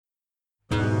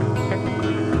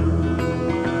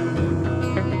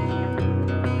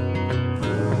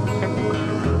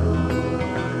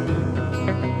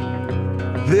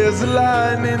There's a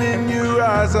lightning in your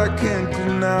eyes I can't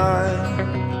deny.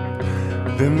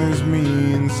 Then there's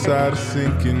me inside a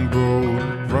sinking boat,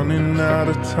 running out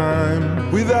of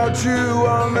time. Without you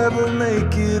I'll never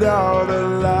make it out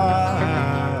alive.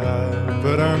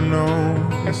 But I know,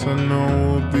 yes I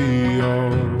know we'll be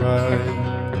alright.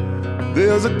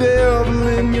 There's a devil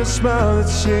in your smile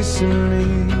that's chasing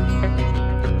me,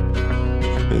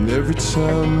 and every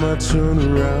time I turn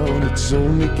around it's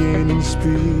only gaining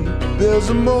speed. There's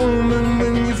a moment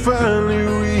when you finally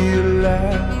realize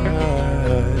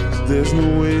there's no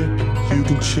way you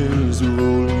can change the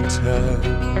rolling tide.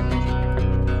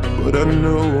 But I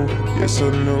know, yes I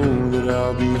know that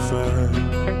I'll be fine.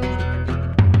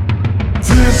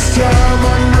 This time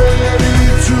I'm ready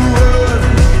to run,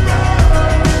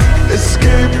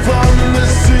 escape from the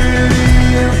city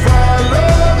and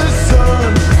follow the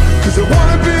sun. 'Cause I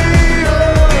wanna be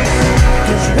yours,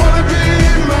 'cause you wanna be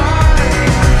mine.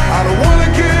 I don't wanna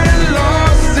get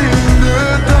lost in the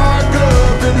dark of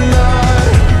the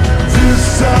night. This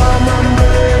time I'm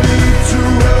ready to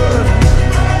run,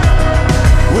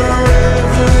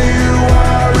 wherever you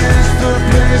are is the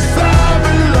place I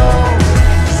belong.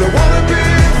 'Cause I wanna be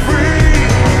free,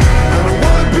 I don't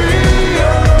wanna be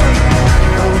yours.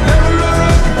 I will never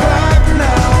look back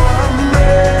now. I'm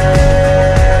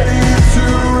ready to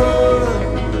run,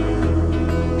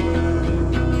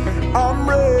 I'm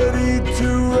ready to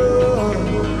run.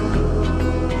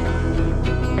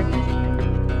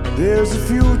 There's a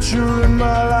future in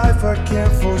my life I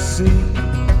can't foresee,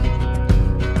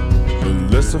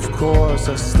 unless of course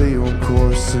I stay on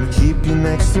course and keep you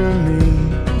next to me.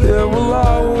 There will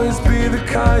always be the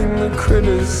kind that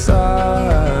criticize,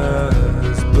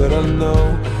 but I know,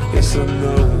 yes I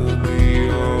know we'll be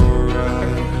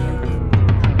alright.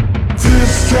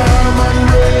 This time I'm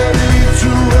ready to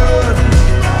run,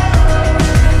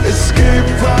 escape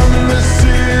from the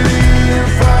city and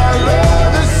follow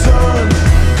the sun.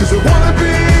 'Cause I wanna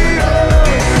be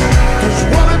yours, 'cause you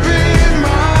wanna be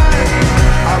mine.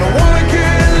 I don't wanna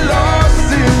get lost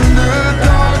in the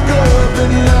dark of the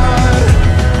night.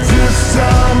 This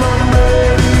time I'm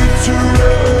ready to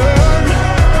run,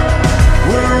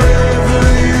 wherever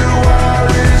you are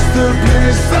is the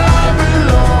place I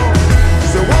belong.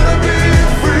 'Cause I wanna be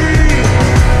free,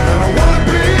 and I wanna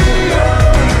be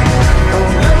yours. I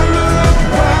will never look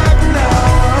back now.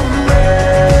 I'm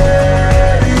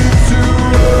ready to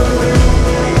run.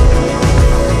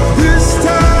 This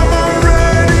time I'm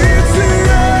ready to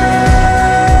run.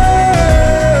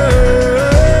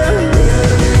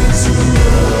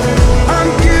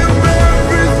 I'll give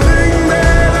everything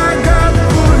that I got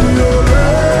for your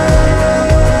love.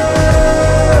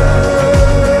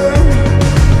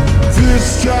 This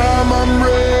time I'm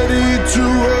ready to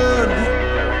run,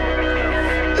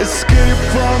 escape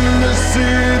from the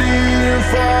city and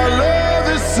follow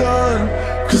the sun.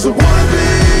 'Cause I wanna be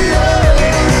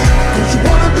yours, 'cause you